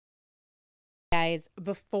Guys,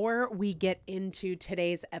 before we get into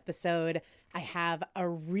today's episode, I have a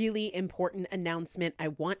really important announcement I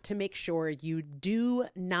want to make sure you do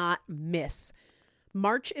not miss.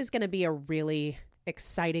 March is going to be a really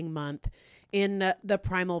exciting month in the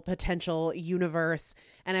Primal Potential universe,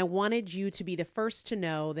 and I wanted you to be the first to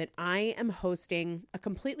know that I am hosting a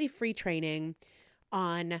completely free training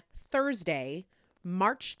on Thursday,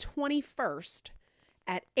 March 21st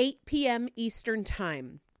at 8 p.m. Eastern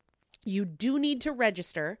Time. You do need to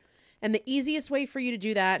register, and the easiest way for you to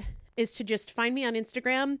do that is to just find me on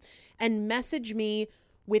Instagram and message me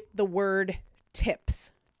with the word tips,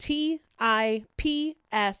 TIPS,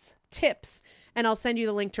 tips, and I'll send you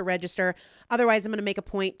the link to register. Otherwise, I'm going to make a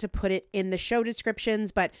point to put it in the show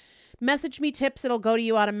descriptions, but message me tips. It'll go to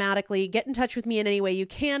you automatically. Get in touch with me in any way you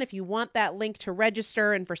can if you want that link to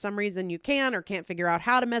register, and for some reason you can or can't figure out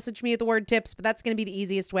how to message me with the word tips, but that's going to be the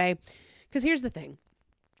easiest way. Because here's the thing.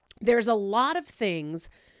 There's a lot of things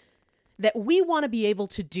that we want to be able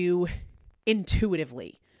to do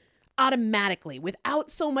intuitively, automatically,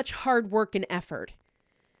 without so much hard work and effort.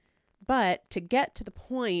 But to get to the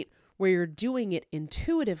point where you're doing it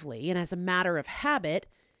intuitively and as a matter of habit,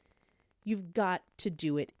 you've got to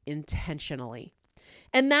do it intentionally.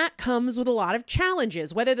 And that comes with a lot of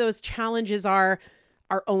challenges, whether those challenges are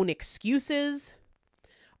our own excuses,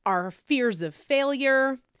 our fears of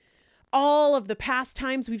failure, all of the past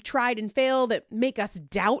times we've tried and failed that make us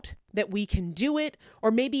doubt that we can do it,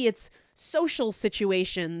 or maybe it's social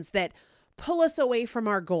situations that pull us away from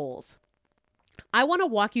our goals. I want to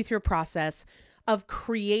walk you through a process of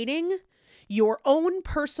creating your own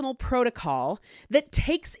personal protocol that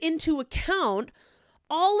takes into account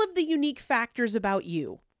all of the unique factors about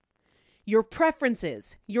you. Your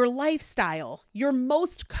preferences, your lifestyle, your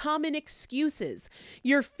most common excuses,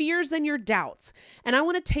 your fears and your doubts. And I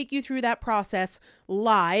want to take you through that process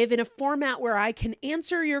live in a format where I can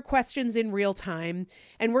answer your questions in real time.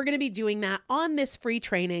 And we're going to be doing that on this free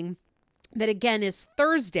training that again is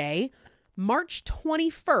Thursday, March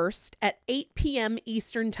 21st at 8 p.m.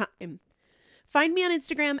 Eastern Time. Find me on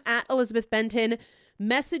Instagram at Elizabeth Benton.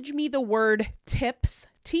 Message me the word tips,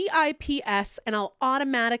 TIPS, and I'll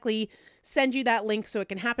automatically send you that link so it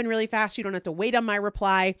can happen really fast. You don't have to wait on my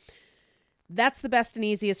reply. That's the best and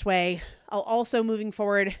easiest way. I'll also, moving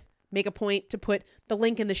forward, make a point to put the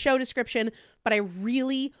link in the show description, but I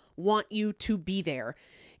really want you to be there.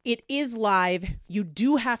 It is live. You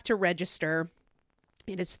do have to register.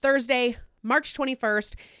 It is Thursday, March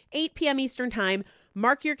 21st, 8 p.m. Eastern Time.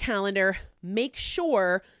 Mark your calendar. Make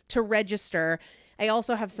sure to register. I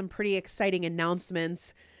also have some pretty exciting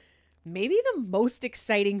announcements. Maybe the most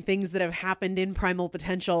exciting things that have happened in Primal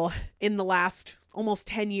Potential in the last almost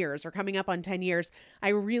 10 years or coming up on 10 years. I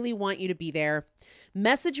really want you to be there.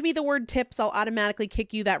 Message me the word tips. I'll automatically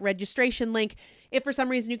kick you that registration link. If for some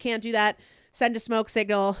reason you can't do that, send a smoke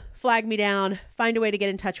signal, flag me down, find a way to get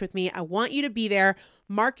in touch with me. I want you to be there.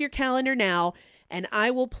 Mark your calendar now, and I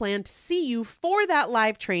will plan to see you for that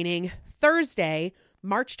live training Thursday,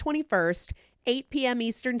 March 21st, 8 p.m.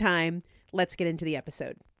 Eastern Time. Let's get into the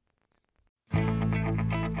episode.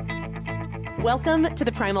 Welcome to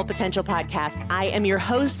the Primal Potential Podcast. I am your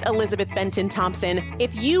host, Elizabeth Benton Thompson.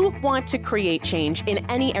 If you want to create change in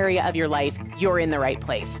any area of your life, you're in the right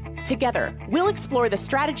place. Together, we'll explore the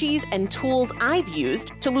strategies and tools I've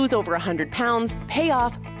used to lose over 100 pounds, pay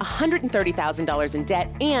off $130,000 in debt,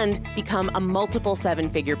 and become a multiple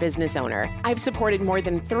seven-figure business owner. I've supported more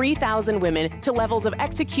than 3,000 women to levels of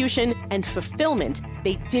execution and fulfillment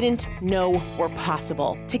they didn't know were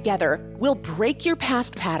possible. Together, we'll break your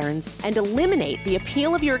past patterns and eliminate the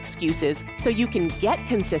appeal of your excuses so you can get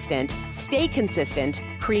consistent, stay consistent,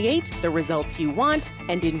 create the results you want,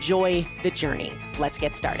 and enjoy the journey. Let's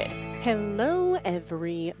get started. Hello,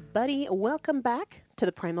 everybody. Welcome back to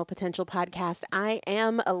the Primal Potential Podcast. I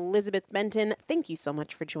am Elizabeth Benton. Thank you so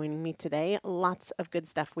much for joining me today. Lots of good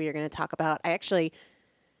stuff we are going to talk about. I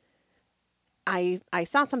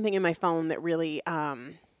saw something in my phone that really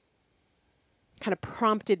kind of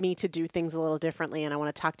prompted me to do things a little differently, and I want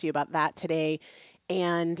to talk to you about that today.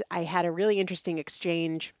 And I had a really interesting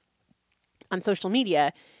exchange on social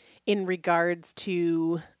media in regards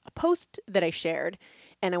to a post that I shared,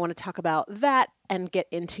 and I want to talk about that and get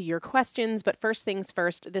into your questions. But first things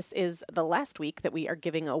first, this is the last week that we are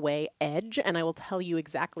giving away Edge, and I will tell you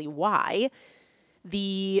exactly why.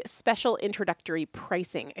 The special introductory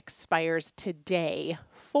pricing expires today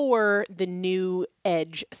for the new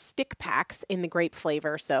Edge stick packs in the grape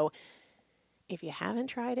flavor. So if you haven't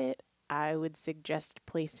tried it, I would suggest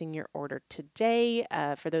placing your order today.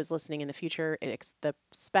 For those listening in the future, the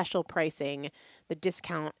special pricing, the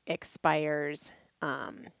discount expires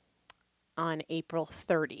on April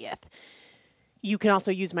 30th. You can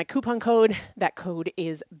also use my coupon code. That code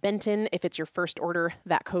is Benton. If it's your first order,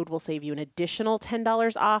 that code will save you an additional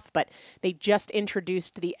 $10 off, but they just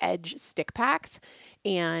introduced the Edge stick packs,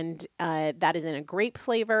 and that is in a grape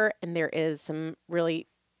flavor, and there is some really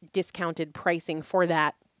discounted pricing for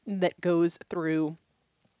that goes through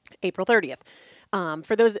April 30th.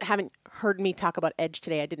 For those that haven't heard me talk about Edge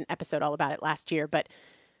today, I did an episode all about it last year, but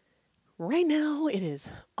right now it is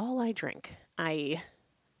all I drink. I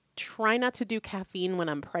try not to do caffeine when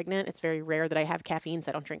I'm pregnant. It's very rare that I have caffeine,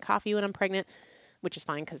 so I don't drink coffee when I'm pregnant, which is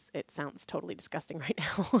fine because it sounds totally disgusting right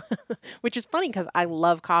now, which is funny because I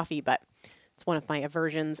love coffee, but it's one of my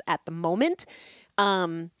aversions at the moment.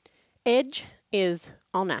 Edge is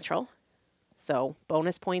all natural, so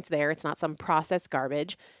bonus points there. It's not some processed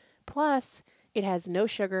garbage. Plus, it has no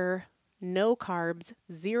sugar, no carbs,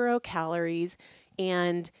 0 calories,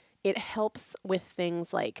 and it helps with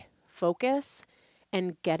things like focus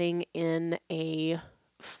and getting in a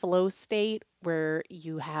flow state where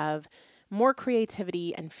you have more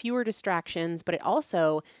creativity and fewer distractions, but it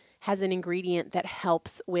also has an ingredient that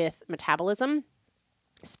helps with metabolism,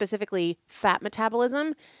 specifically fat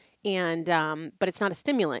metabolism, and but it's not a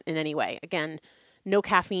stimulant in any way. Again, no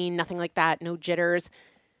caffeine, nothing like that, no jitters,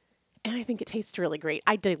 and I think it tastes really great.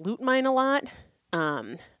 I dilute mine a lot.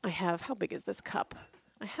 I have, how big is this cup?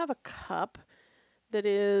 I have a cup that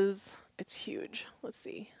is... It's huge. Let's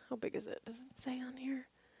see. How big is it? Does it say on here?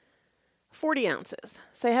 40 ounces.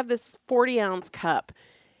 So I have this 40-ounce cup,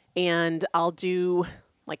 and I'll do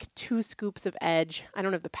like 2 scoops of Edge. I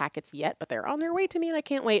don't have the packets yet, but they're on their way to me, and I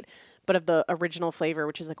can't wait. But of the original flavor,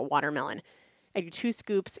 which is like a watermelon. I do 2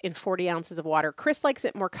 scoops in 40 ounces of water. Chris likes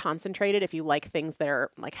it more concentrated. If you like things that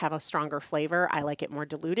are like have a stronger flavor, I like it more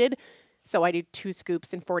diluted. So I do 2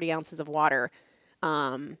 scoops in 40 ounces of water.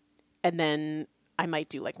 And then I might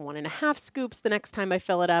do like 1.5 scoops the next time I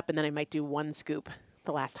fill it up, and then I might do 1 scoop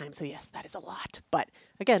the last time. So yes, that is a lot. But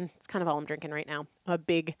again, it's kind of all I'm drinking right now. I'm a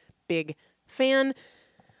big, big fan.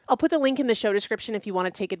 I'll put the link in the show description if you want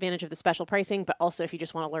to take advantage of the special pricing, but also if you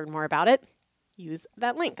just want to learn more about it, use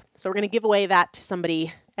that link. So we're going to give away that to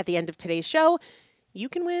somebody at the end of today's show. You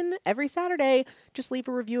can win every Saturday. Just leave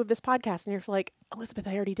a review of this podcast, and you're like, Elizabeth,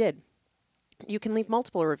 I already did. You can leave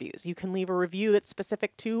multiple reviews. You can leave a review that's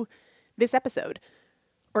specific to this episode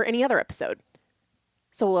or any other episode.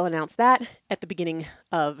 So we'll announce that at the beginning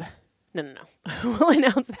of, no. We'll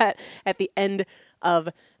announce that at the end of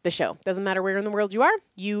the show. Doesn't matter where in the world you are,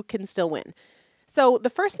 you can still win. So the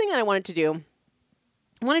first thing that I wanted to do,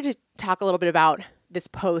 I wanted to talk a little bit about this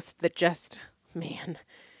post that just, man,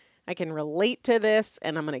 I can relate to this,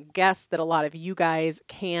 and I'm going to guess that a lot of you guys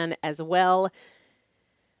can as well.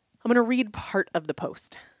 I'm going to read part of the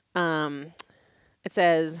post. It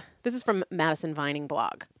says, this is from Madison Vining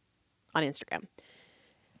blog on Instagram.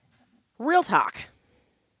 Real talk.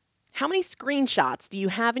 How many screenshots do you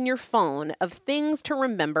have in your phone of things to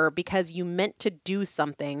remember because you meant to do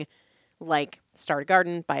something like start a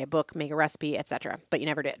garden, buy a book, make a recipe, etc., but you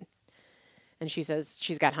never did? And she says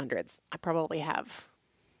she's got hundreds. I probably have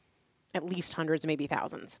at least hundreds, maybe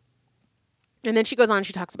thousands. And then she goes on,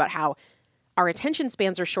 she talks about how our attention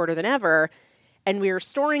spans are shorter than ever, and we're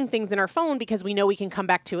storing things in our phone because we know we can come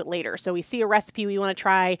back to it later. So we see a recipe we want to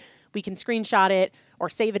try, we can screenshot it or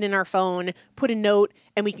save it in our phone, put a note,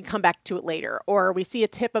 and we can come back to it later. Or we see a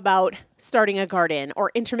tip about starting a garden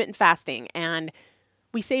or intermittent fasting, and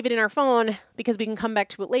we save it in our phone because we can come back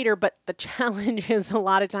to it later. But the challenge is a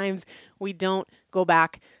lot of times we don't go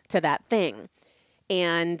back to that thing.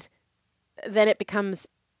 And then it becomes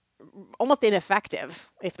almost ineffective,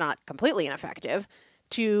 if not completely ineffective,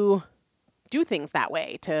 to do things that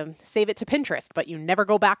way, to save it to Pinterest, but you never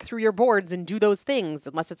go back through your boards and do those things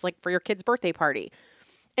unless it's like for your kid's birthday party.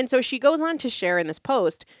 And so she goes on to share in this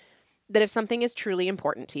post that if something is truly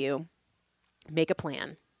important to you, make a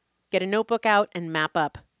plan. Get a notebook out and map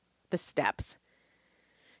up the steps.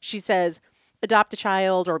 She says, adopt a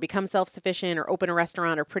child or become self-sufficient or open a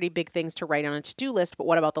restaurant are pretty big things to write on a to-do list, but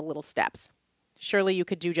what about the little steps? Surely you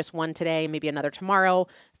could do just one today, maybe another tomorrow,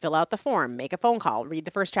 fill out the form, make a phone call, read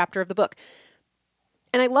the first chapter of the book.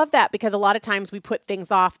 And I love that because a lot of times we put things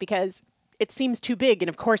off because it seems too big. And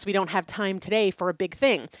of course, we don't have time today for a big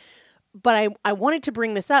thing. But I wanted to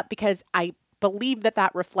bring this up because I believe that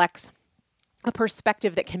that reflects a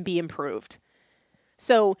perspective that can be improved.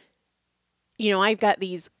 So, I've got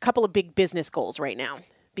these couple of big business goals right now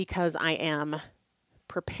because I am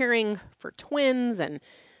preparing for twins and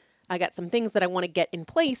I got some things that I want to get in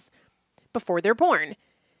place before they're born.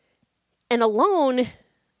 And alone,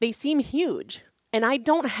 they seem huge. And I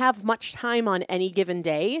don't have much time on any given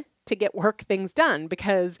day to get work things done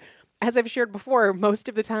because as I've shared before, most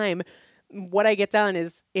of the time, what I get done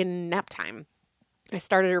is in nap time. I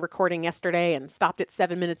started a recording yesterday and stopped it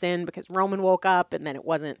 7 minutes in because Roman woke up, and then it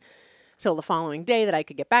wasn't till the following day that I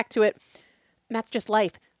could get back to it. And that's just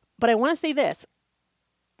life. But I want to say this.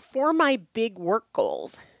 For my big work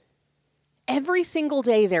goals, every single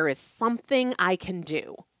day there is something I can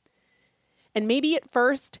do. And maybe at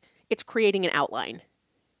first it's creating an outline.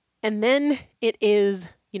 And then it is,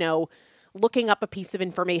 looking up a piece of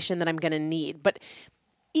information that I'm going to need. But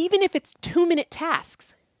even if it's 2-minute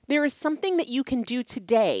tasks, there is something that you can do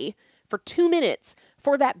today for 2 minutes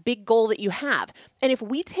for that big goal that you have. And if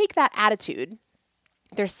we take that attitude,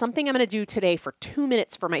 there's something I'm going to do today for 2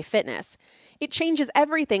 minutes for my fitness, it changes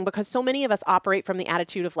everything, because so many of us operate from the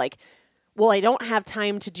attitude of like, well, I don't have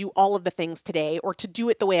time to do all of the things today or to do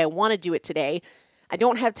it the way I want to do it today. I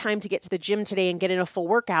don't have time to get to the gym today and get in a full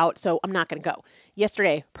workout, so I'm not going to go.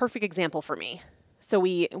 Yesterday, perfect example for me. So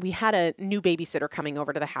we had a new babysitter coming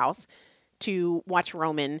over to the house to watch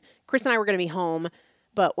Roman. Chris and I were going to be home,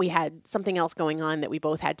 but we had something else going on that we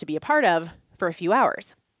both had to be a part of for a few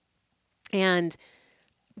hours. And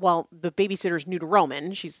while the babysitter's new to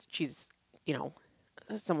Roman, she's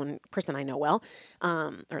someone Chris and I know well,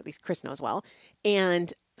 or at least Chris knows well.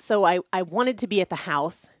 And so I wanted to be at the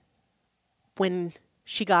house when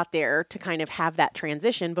she got there to kind of have that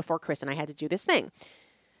transition before Chris and I had to do this thing.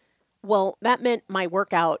 Well, that meant my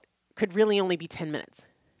workout could really only be 10 minutes.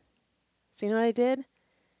 So you know what I did?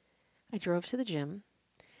 I drove to the gym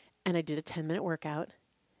and I did a 10-minute workout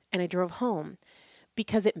and I drove home,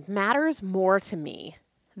 because it matters more to me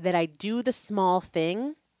that I do the small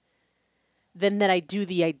thing than that I do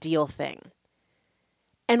the ideal thing.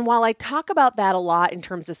 And while I talk about that a lot in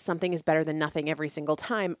terms of something is better than nothing every single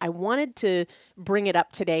time, I wanted to bring it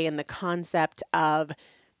up today in the concept of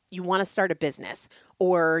you want to start a business,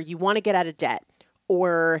 or you want to get out of debt,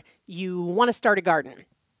 or you want to start a garden,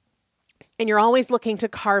 and you're always looking to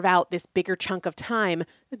carve out this bigger chunk of time.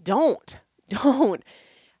 Don't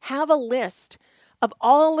have a list of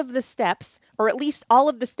all of the steps, or at least all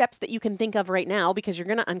of the steps that you can think of right now, because you're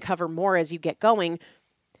going to uncover more as you get going,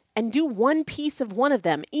 and do one piece of one of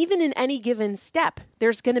them. Even in any given step,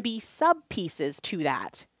 there's going to be sub pieces to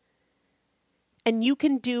that. And you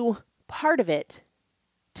can do part of it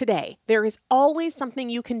today. There is always something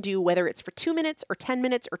you can do, whether it's for 2 minutes or 10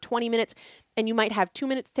 minutes or 20 minutes, and you might have 2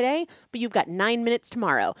 minutes today, but you've got 9 minutes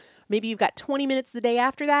tomorrow. Maybe you've got 20 minutes the day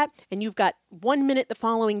after that, and you've got 1 minute the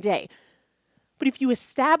following day. But if you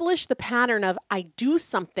establish the pattern of I do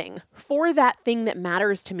something for that thing that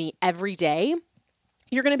matters to me every day,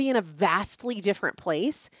 you're going to be in a vastly different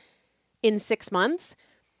place in 6 months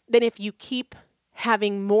than if you keep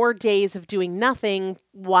having more days of doing nothing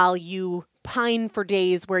while you pine for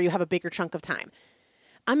days where you have a bigger chunk of time.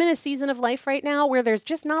 I'm in a season of life right now where there's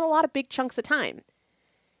just not a lot of big chunks of time.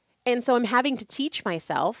 And so I'm having to teach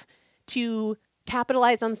myself to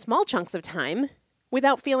capitalize on small chunks of time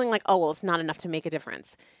without feeling like, oh, well, it's not enough to make a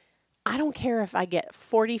difference. I don't care if I get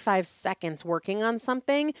 45 seconds working on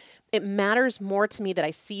something. It matters more to me that I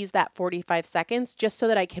seize that 45 seconds just so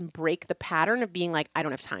that I can break the pattern of being like, I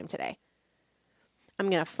don't have time today. I'm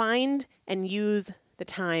going to find and use the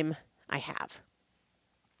time I have.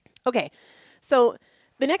 Okay, so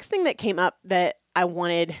the next thing that came up that I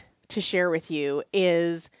wanted to share with you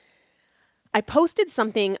is I posted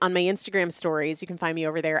something on my Instagram stories. You can find me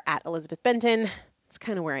over there at Elizabeth Benton. It's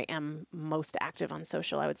kind of where I am most active on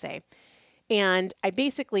social, I would say. And I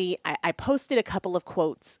posted a couple of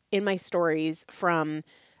quotes in my stories from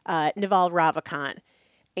Naval Ravikant.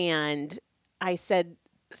 And I said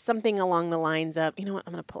something along the lines of, you know what,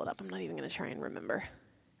 I'm going to pull it up. I'm not even going to try and remember.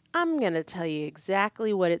 I'm going to tell you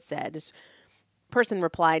exactly what it said. This person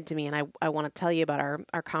replied to me, and I want to tell you about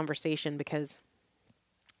our conversation because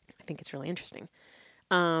I think it's really interesting.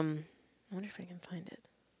 I wonder if I can find it.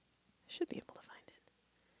 I should be able to find it.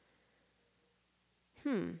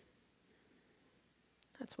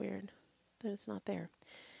 That's weird that it's not there.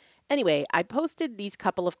 Anyway, I posted these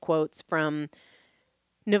couple of quotes from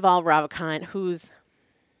Naval Ravikant, who's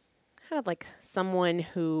kind of like someone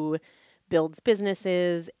who builds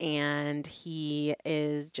businesses, and he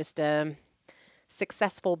is just a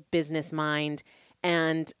successful business mind,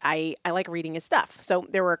 and I like reading his stuff. So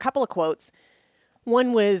there were a couple of quotes.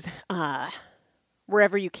 One was,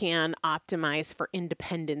 wherever you can, optimize for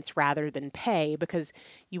independence rather than pay, because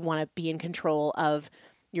you want to be in control of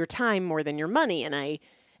your time more than your money. And I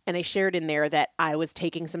shared in there that I was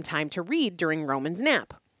taking some time to read during Roman's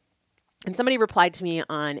nap. And somebody replied to me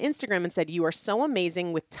on Instagram and said, "You are so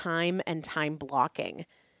amazing with time and time blocking.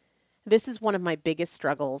 This is one of my biggest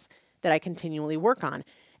struggles that I continually work on."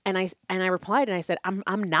 And I replied and I said,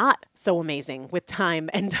 I'm not so amazing with time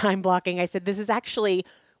and time blocking. I said, this is actually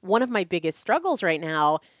one of my biggest struggles right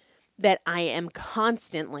now that I am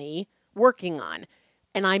constantly working on.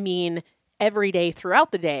 And I mean every day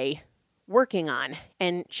throughout the day working on.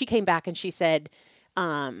 And she came back and she said,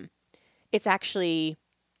 it's actually,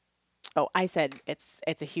 I said, it's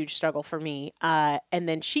a huge struggle for me. And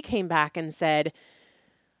then she came back and said,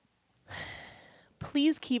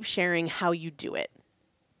 please keep sharing how you do it.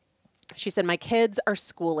 She said, my kids are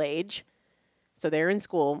school age. So they're in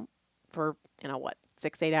school for,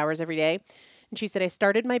 6-8 hours every day. And she said, I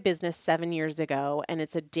started my business 7 years ago and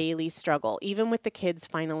it's a daily struggle. Even with the kids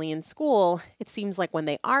finally in school, it seems like when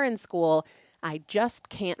they are in school, I just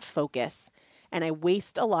can't focus and I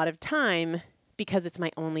waste a lot of time because it's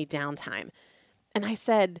my only downtime. And I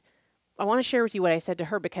said, I want to share with you what I said to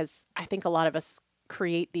her because I think a lot of us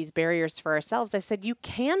create these barriers for ourselves. I said, you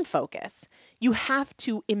can focus. You have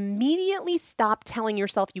to immediately stop telling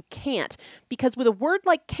yourself you can't, because with a word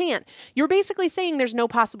like can't, you're basically saying there's no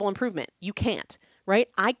possible improvement. You can't, right?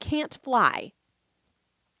 I can't fly.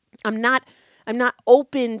 I'm not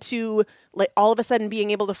open to like all of a sudden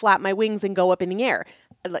being able to flap my wings and go up in the air.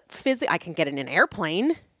 Like I can get in an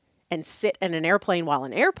airplane and sit in an airplane while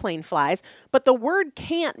an airplane flies, but the word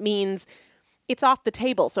can't means it's off the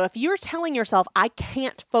table. So if you're telling yourself, I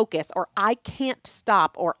can't focus or I can't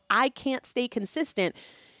stop or I can't stay consistent,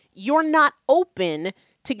 you're not open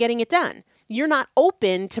to getting it done. You're not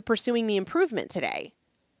open to pursuing the improvement today.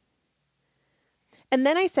 And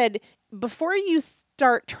then I said, before you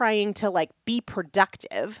start trying to be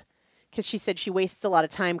productive, because she said she wastes a lot of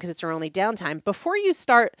time because it's her only downtime, before you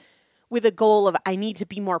start with a goal of I need to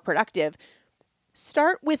be more productive,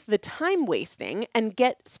 start with the time wasting and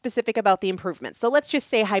get specific about the improvements. So let's just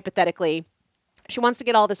say hypothetically, she wants to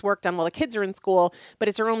get all this work done while the kids are in school, but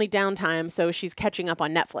it's her only downtime, so she's catching up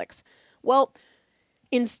on Netflix. Well,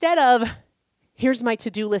 instead of here's my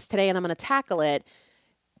to-do list today and I'm going to tackle it,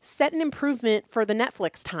 set an improvement for the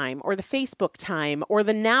Netflix time or the Facebook time or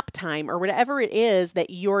the nap time or whatever it is that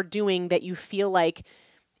you're doing that you feel like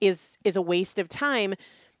is a waste of time,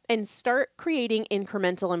 and start creating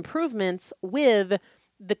incremental improvements with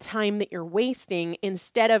the time that you're wasting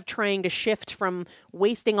instead of trying to shift from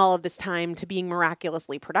wasting all of this time to being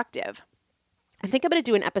miraculously productive. I think I'm going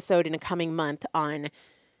to do an episode in a coming month on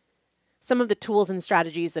some of the tools and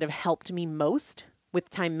strategies that have helped me most with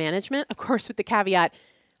time management. Of course, with the caveat,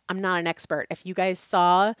 I'm not an expert. If you guys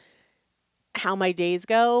saw how my days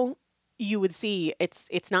go, you would see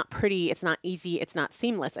it's not pretty, it's not easy, it's not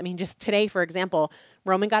seamless. I mean, just today, for example,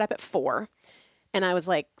 Roman got up at 4 and I was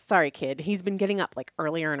like, sorry, kid. He's been getting up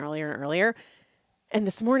earlier and earlier and earlier. And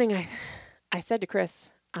this morning I said to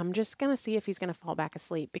Chris, I'm just going to see if he's going to fall back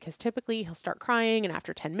asleep, because typically he'll start crying and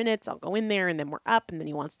after 10 minutes I'll go in there and then we're up and then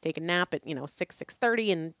he wants to take a nap at,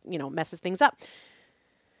 6:30 and, messes things up.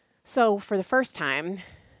 So for the first time,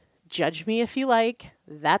 judge me if you like,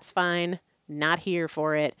 that's fine. Not here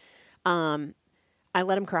for it. I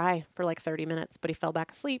let him cry for 30 minutes, but he fell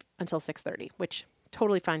back asleep until 6:30, which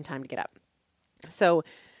totally fine time to get up. So,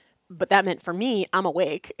 but that meant for me, I'm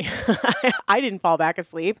awake. I didn't fall back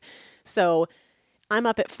asleep. So I'm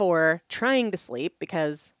up at 4 trying to sleep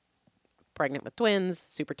because pregnant with twins,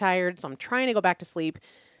 super tired. So I'm trying to go back to sleep.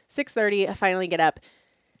 6:30, I finally get up,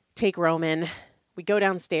 take Roman. We go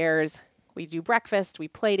downstairs, we do breakfast, we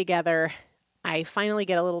play together. I finally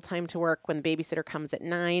get a little time to work when the babysitter comes at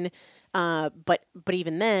 9. But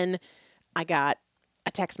even then, I got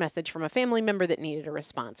a text message from a family member that needed a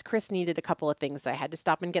response. Chris needed a couple of things. I had to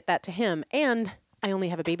stop and get that to him. And I only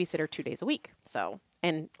have a babysitter 2 days a week. So,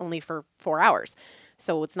 and only for 4 hours.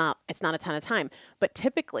 So it's not a ton of time. But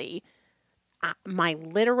typically, my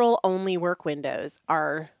literal only work windows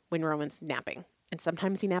are when Roman's napping. And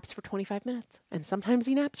sometimes he naps for 25 minutes. And sometimes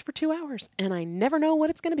he naps for 2 hours. And I never know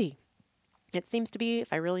what it's going to be. It seems to be,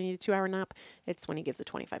 if I really need a 2-hour nap, it's when he gives a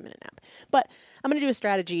 25-minute nap. But I'm going to do a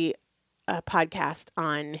strategy podcast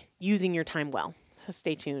on using your time well. So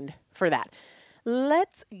stay tuned for that.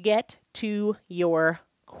 Let's get to your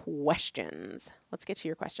questions.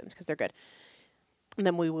 Because they're good. And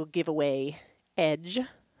then we will give away Edge,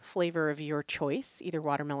 flavor of your choice, either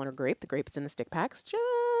watermelon or grape. The grape is in the stick packs.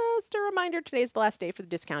 Just a reminder, today's the last day for the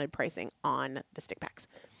discounted pricing on the stick packs.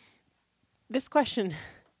 This question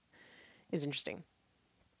is interesting.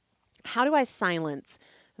 How do I silence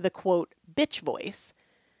the quote bitch voice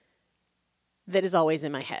that is always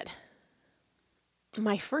in my head?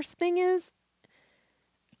 My first thing is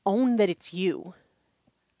own that it's you.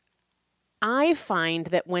 I find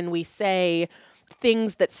that when we say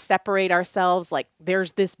things that separate ourselves, like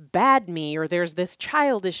there's this bad me or there's this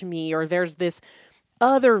childish me or there's this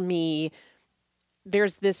other me,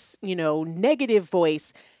 there's this, negative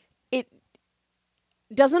voice. It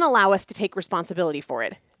doesn't allow us to take responsibility for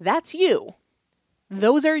it. That's you.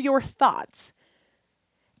 Those are your thoughts.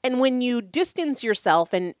 And when you distance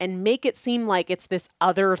yourself and make it seem like it's this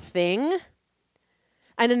other thing,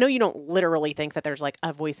 and I know you don't literally think that there's like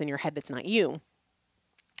a voice in your head that's not you,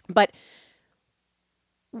 but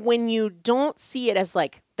when you don't see it as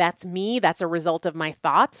like, that's me, that's a result of my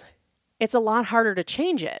thoughts, it's a lot harder to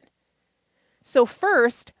change it. So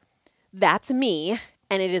first, that's me,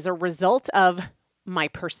 and it is a result of my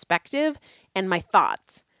perspective and my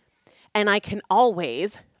thoughts. And I can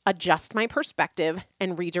always adjust my perspective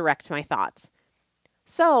and redirect my thoughts.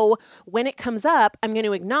 So when it comes up, I'm going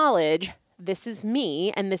to acknowledge this is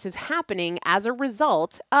me and this is happening as a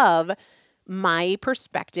result of my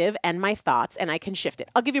perspective and my thoughts, and I can shift it.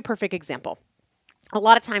 I'll give you a perfect example. A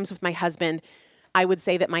lot of times with my husband, I would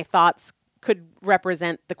say that my thoughts could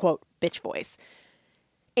represent the quote, bitch voice.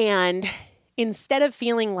 And instead of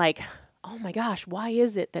feeling like, oh my gosh, why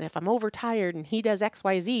is it that if I'm overtired and he does X,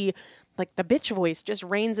 Y, Z, like the bitch voice just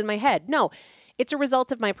reigns in my head? No, it's a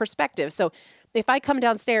result of my perspective. So if I come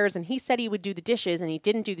downstairs and he said he would do the dishes and he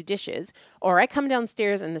didn't do the dishes, or I come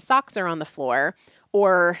downstairs and the socks are on the floor,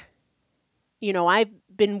 or, I've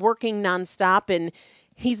been working nonstop and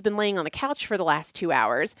he's been laying on the couch for the last 2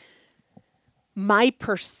 hours, my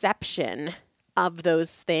perception of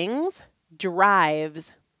those things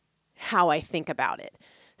drives how I think about it.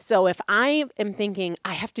 So if I am thinking,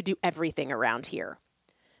 I have to do everything around here,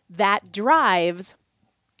 that drives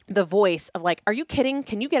the voice of like, are you kidding?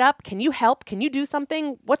 Can you get up? Can you help? Can you do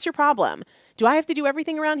something? What's your problem? Do I have to do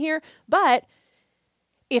everything around here? But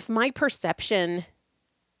if my perception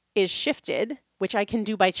is shifted, which I can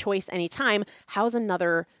do by choice anytime, how's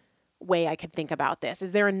another way I could think about this?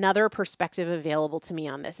 Is there another perspective available to me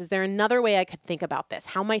on this? Is there another way I could think about this?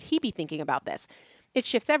 How might he be thinking about this? It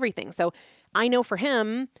shifts everything. So I know for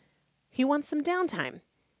him, he wants some downtime.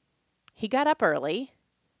 He got up early.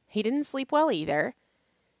 He didn't sleep well either.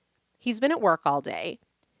 He's been at work all day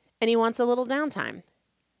and he wants a little downtime.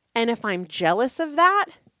 And if I'm jealous of that,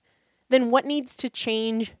 then what needs to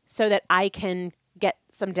change so that I can get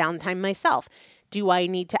some downtime myself? Do I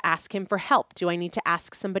need to ask him for help? Do I need to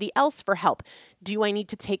ask somebody else for help? Do I need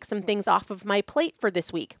to take some things off of my plate for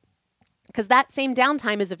this week? Because that same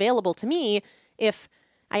downtime is available to me if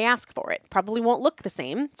I ask for it. Probably won't look the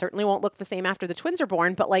same. Certainly won't look the same after the twins are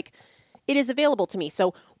born, but it is available to me.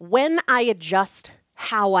 So when I adjust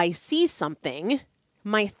how I see something,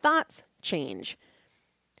 my thoughts change.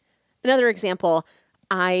 Another example,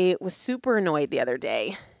 I was super annoyed the other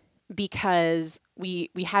day because we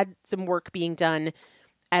had some work being done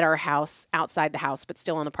at our house, outside the house, but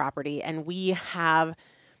still on the property. And we have,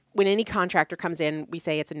 when any contractor comes in, we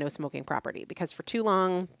say it's a no smoking property because for too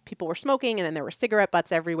long, people were smoking and then there were cigarette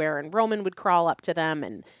butts everywhere and Roman would crawl up to them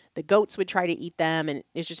and the goats would try to eat them. And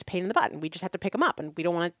it's just a pain in the butt. And we just have to pick them up and we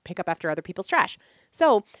don't want to pick up after other people's trash.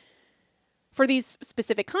 So for these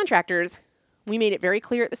specific contractors, we made it very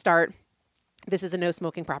clear at the start, this is a no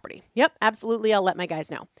smoking property. Yep, absolutely. I'll let my guys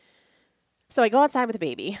know. So I go outside with a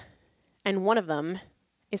baby and one of them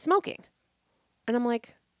is smoking. And I'm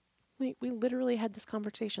like, we literally had this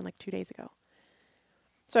conversation 2 days ago.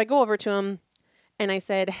 So I go over to him and I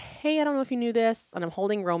said, hey, I don't know if you knew this. And I'm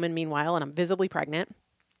holding Roman meanwhile, and I'm visibly pregnant.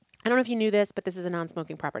 I don't know if you knew this, but this is a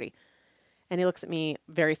non-smoking property. And he looks at me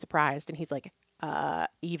very surprised. And he's like,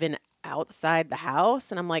 even outside the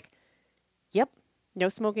house? And I'm like, yep, no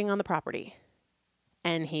smoking on the property.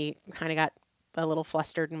 And he kind of got a little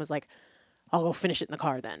flustered and was like, I'll go finish it in the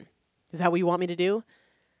car then. Is that what you want me to do?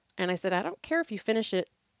 And I said, I don't care if you finish it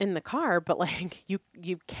in the car, but you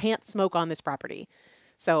can't smoke on this property.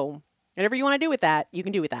 So whatever you want to do with that, you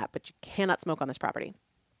can do with that, but you cannot smoke on this property.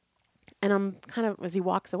 And I'm kind of, as he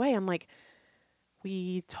walks away, I'm like,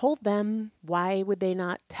 we told them, why would they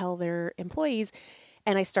not tell their employees?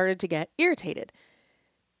 And I started to get irritated.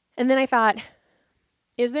 And then I thought,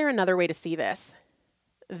 is there another way to see this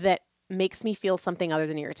that makes me feel something other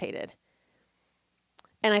than irritated?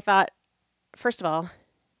 And I thought, first of all,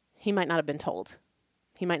 he might not have been told.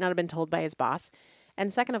 He might not have been told by his boss.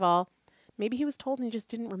 And second of all, maybe he was told and he just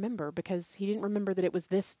didn't remember because he didn't remember that it was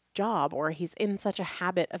this job, or he's in such a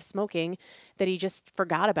habit of smoking that he just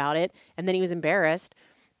forgot about it and then he was embarrassed.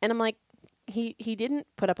 And I'm like, he didn't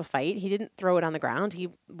put up a fight. He didn't throw it on the ground. He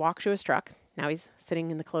walked to his truck. Now he's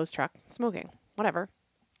sitting in the closed truck smoking, whatever.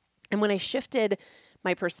 And when I shifted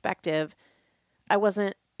my perspective, I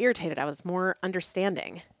wasn't irritated. I was more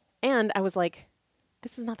understanding. And I was like,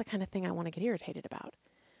 this is not the kind of thing I want to get irritated about.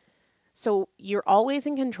 So you're always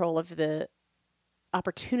in control of the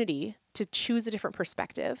opportunity to choose a different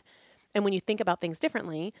perspective. And when you think about things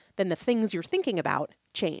differently, then the things you're thinking about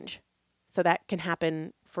change. So that can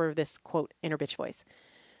happen for this quote, inner bitch voice.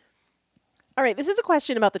 All right, this is a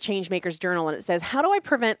question about the Changemaker's Journal, and it says, how do I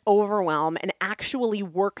prevent overwhelm and actually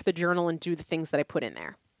work the journal and do the things that I put in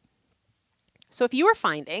there? So if you are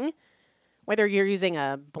finding, whether you're using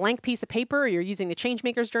a blank piece of paper or you're using the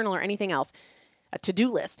Changemaker's Journal or anything else, a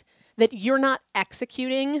to-do list, that you're not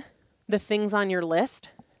executing the things on your list,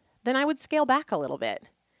 then I would scale back a little bit,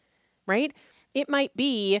 right? It might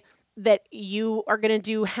be that you are going to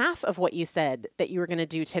do half of what you said that you were going to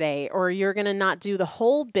do today, or you're going to not do the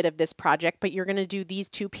whole bit of this project, but you're going to do these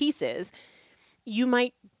 2 pieces. You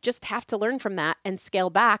might just have to learn from that and scale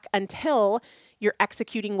back until you're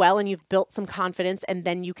executing well and you've built some confidence, and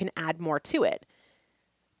then you can add more to it.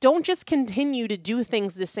 Don't just continue to do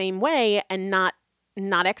things the same way and not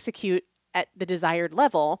execute at the desired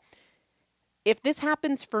level. If this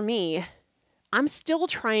happens for me, I'm still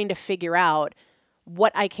trying to figure out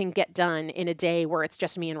what I can get done in a day where it's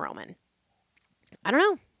just me and Roman. I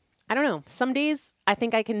don't know. Some days I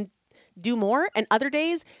think I can do more, and other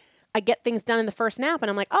days I get things done in the first nap and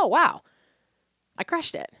I'm like, oh, wow, I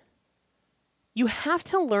crushed it. You have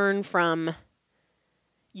to learn from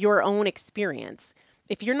your own experience.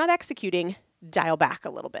 If you're not executing, dial back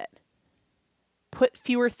a little bit. Put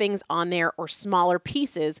fewer things on there or smaller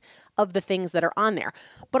pieces of the things that are on there.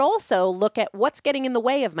 But also look at what's getting in the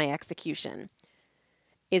way of my execution.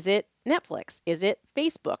 Is it Netflix? Is it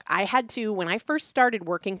Facebook? I had to, when I first started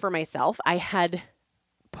working for myself, I had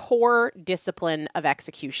poor discipline of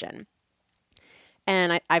execution.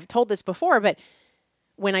 And I've told this before, but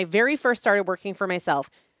when I very first started working for myself,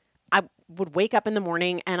 I would wake up in the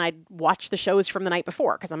morning and I'd watch the shows from the night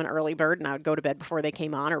before because I'm an early bird and I would go to bed before they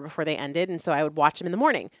came on or before they ended. And so I would watch them in the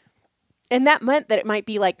morning. And that meant that it might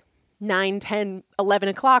be like 9, 10, 11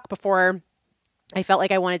 o'clock before I felt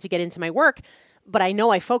like I wanted to get into my work. But I know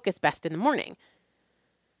I focus best in the morning.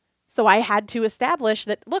 So I had to establish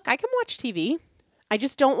that, look, I can watch TV. I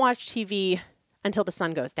just don't watch TV until the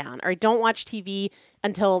sun goes down, or I don't watch TV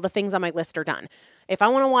until the things on my list are done. If I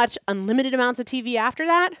want to watch unlimited amounts of TV after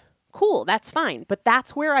that, cool, that's fine. But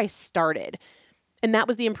that's where I started. And that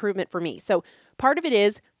was the improvement for me. So part of it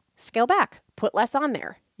is scale back, put less on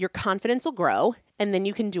there. Your confidence will grow, and then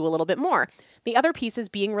you can do a little bit more. The other piece is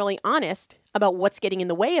being really honest about what's getting in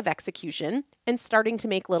the way of execution and starting to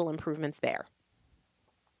make little improvements there.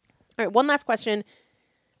 All right, one last question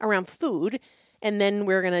around food, and then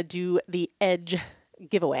we're going to do the Edge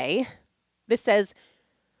giveaway. This says,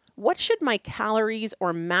 what should my calories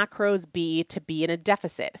or macros be to be in a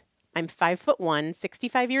deficit? I'm 5'1",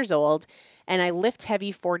 65 years old, and I lift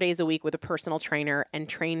heavy 4 days a week with a personal trainer and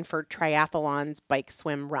train for triathlons, bike,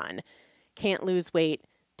 swim, run. Can't lose weight,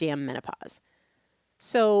 damn menopause.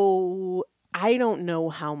 So I don't know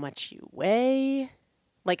how much you weigh.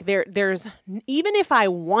 Like there's, even if I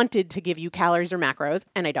wanted to give you calories or macros,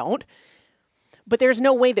 and I don't, but there's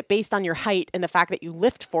no way that based on your height and the fact that you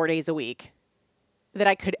lift 4 days a week, that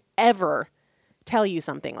I could ever tell you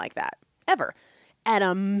something like that, ever. At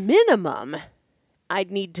a minimum,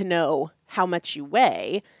 I'd need to know how much you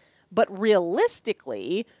weigh, but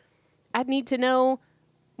realistically, I'd need to know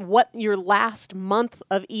what your last month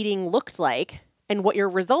of eating looked like and what your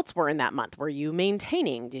results were in that month. Were you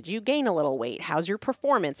maintaining? Did you gain a little weight? How's your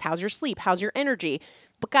performance? How's your sleep? How's your energy?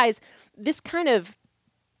 But guys, this kind of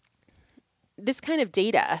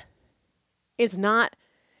data is not,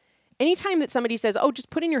 anytime that somebody says, oh,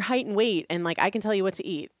 just put in your height and weight and like I can tell you what to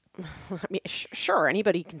eat. I mean, sure,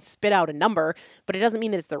 anybody can spit out a number, but it doesn't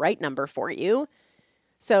mean that it's the right number for you.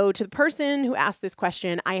 So to the person who asked this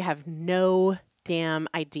question, I have no damn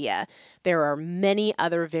idea. There are many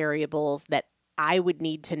other variables that I would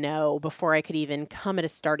need to know before I could even come at a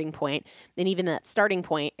starting point. And even that starting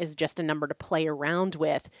point is just a number to play around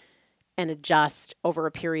with and adjust over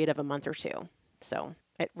a period of a month or two. So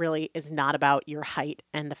it really is not about your height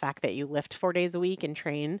and the fact that you lift 4 days a week and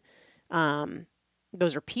train.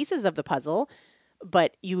 Those are pieces of the puzzle,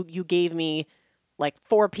 but you gave me like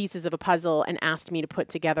 4 pieces of a puzzle and asked me to put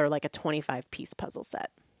together like a 25-piece puzzle set.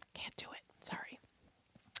 Can't do it. Sorry.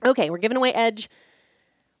 Okay, we're giving away Edge.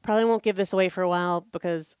 Probably won't give this away for a while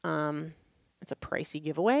because it's a pricey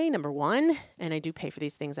giveaway, number one, and I do pay for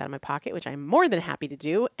these things out of my pocket, which I'm more than happy to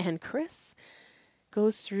do. And Chris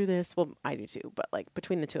goes through this. Well, I do too, but like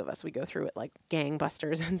between the two of us, we go through it like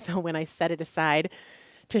gangbusters. And so when I set it aside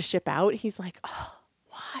to ship out, he's like, oh,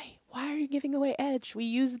 why? Why are you giving away Edge? We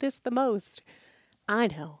use this the most. I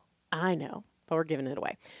know, but we're giving it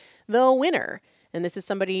away. The winner, and this is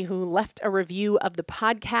somebody who left a review of the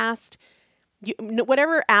podcast.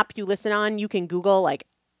 whatever app you listen on, you can Google like,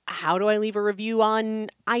 how do I leave a review on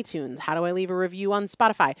iTunes? How do I leave a review on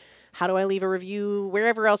Spotify? How do I leave a review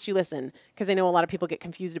wherever else you listen? Because I know a lot of people get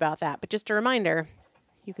confused about that. But just a reminder,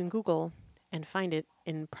 you can Google and find it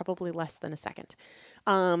in probably less than a second.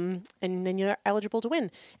 And then you're eligible to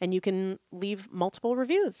win. And you can leave multiple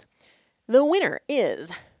reviews. The winner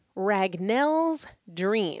is Ragnell's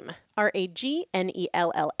Dream.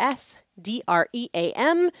 RAGNELLS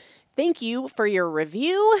Thank you for your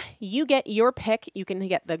review. You get your pick. You can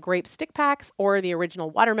get the grape stick packs or the original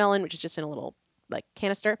watermelon, which is just in a little like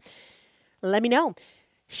canister. Let me know.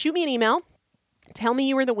 Shoot me an email. Tell me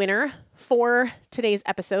you were the winner for today's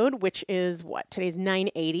episode, which is today's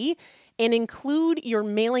 980, and include your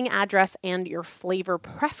mailing address and your flavor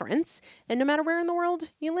preference. And no matter where in the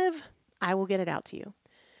world you live, I will get it out to you.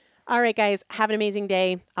 All right, guys, have an amazing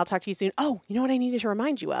day. I'll talk to you soon. Oh, you know what I needed to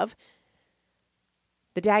remind you of?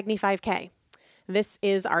 The Dagny 5K. This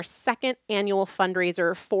is our second annual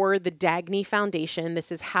fundraiser for the Dagny Foundation.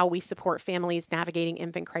 This is how we support families navigating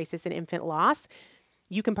infant crisis and infant loss.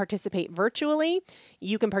 You can participate virtually,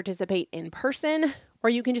 you can participate in person, or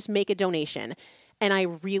you can just make a donation. And I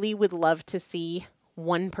really would love to see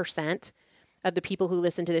 1% of the people who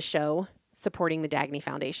listen to this show supporting the Dagny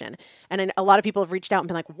Foundation. And a lot of people have reached out and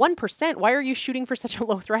been like, 1%? Why are you shooting for such a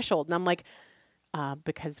low threshold? And I'm like,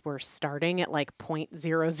 because we're starting at like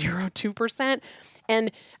 0.002%.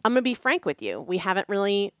 And I'm going to be frank with you. We haven't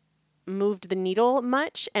really moved the needle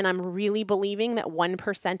much. And I'm really believing that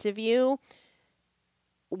 1% of you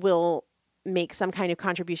will make some kind of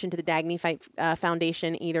contribution to the Dagny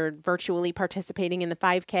Foundation, either virtually participating in the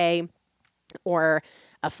 5K or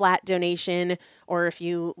a flat donation, or if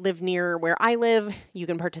you live near where I live, you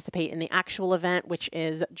can participate in the actual event, which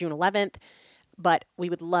is June 11th. But we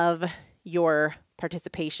would love your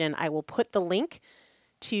participation. I will put the link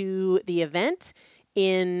to the event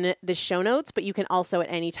in the show notes, but you can also at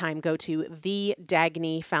any time go to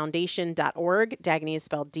thedagnyfoundation.org. Dagny is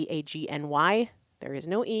spelled D-A-G-N-Y. There is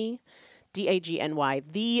no E. D-A-G-N-Y,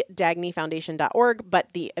 thedagnyfoundation.org,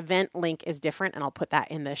 but the event link is different, and I'll put that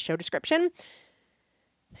in the show description.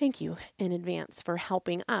 Thank you in advance for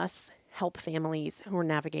helping us help families who are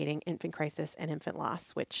navigating infant crisis and infant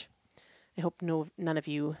loss, which I hope none of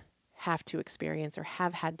you have to experience or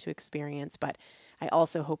have had to experience, but I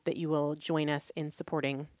also hope that you will join us in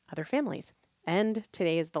supporting other families. And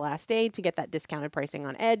today is the last day to get that discounted pricing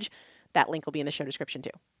on Edge. That link will be in the show description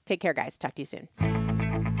too. Take care, guys. Talk to you soon.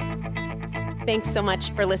 Thanks so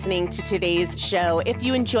much for listening to today's show. If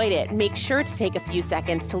you enjoyed it, make sure to take a few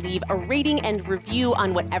seconds to leave a rating and review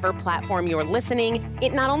on whatever platform you're listening.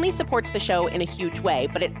 It not only supports the show in a huge way,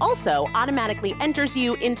 but it also automatically enters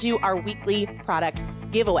you into our weekly product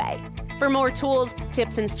giveaway. For more tools,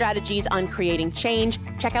 tips, and strategies on creating change,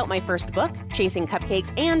 check out my first book, Chasing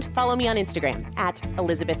Cupcakes, and follow me on Instagram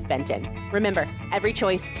 @ElizabethBenton. Remember, every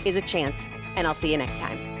choice is a chance, and I'll see you next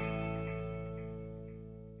time.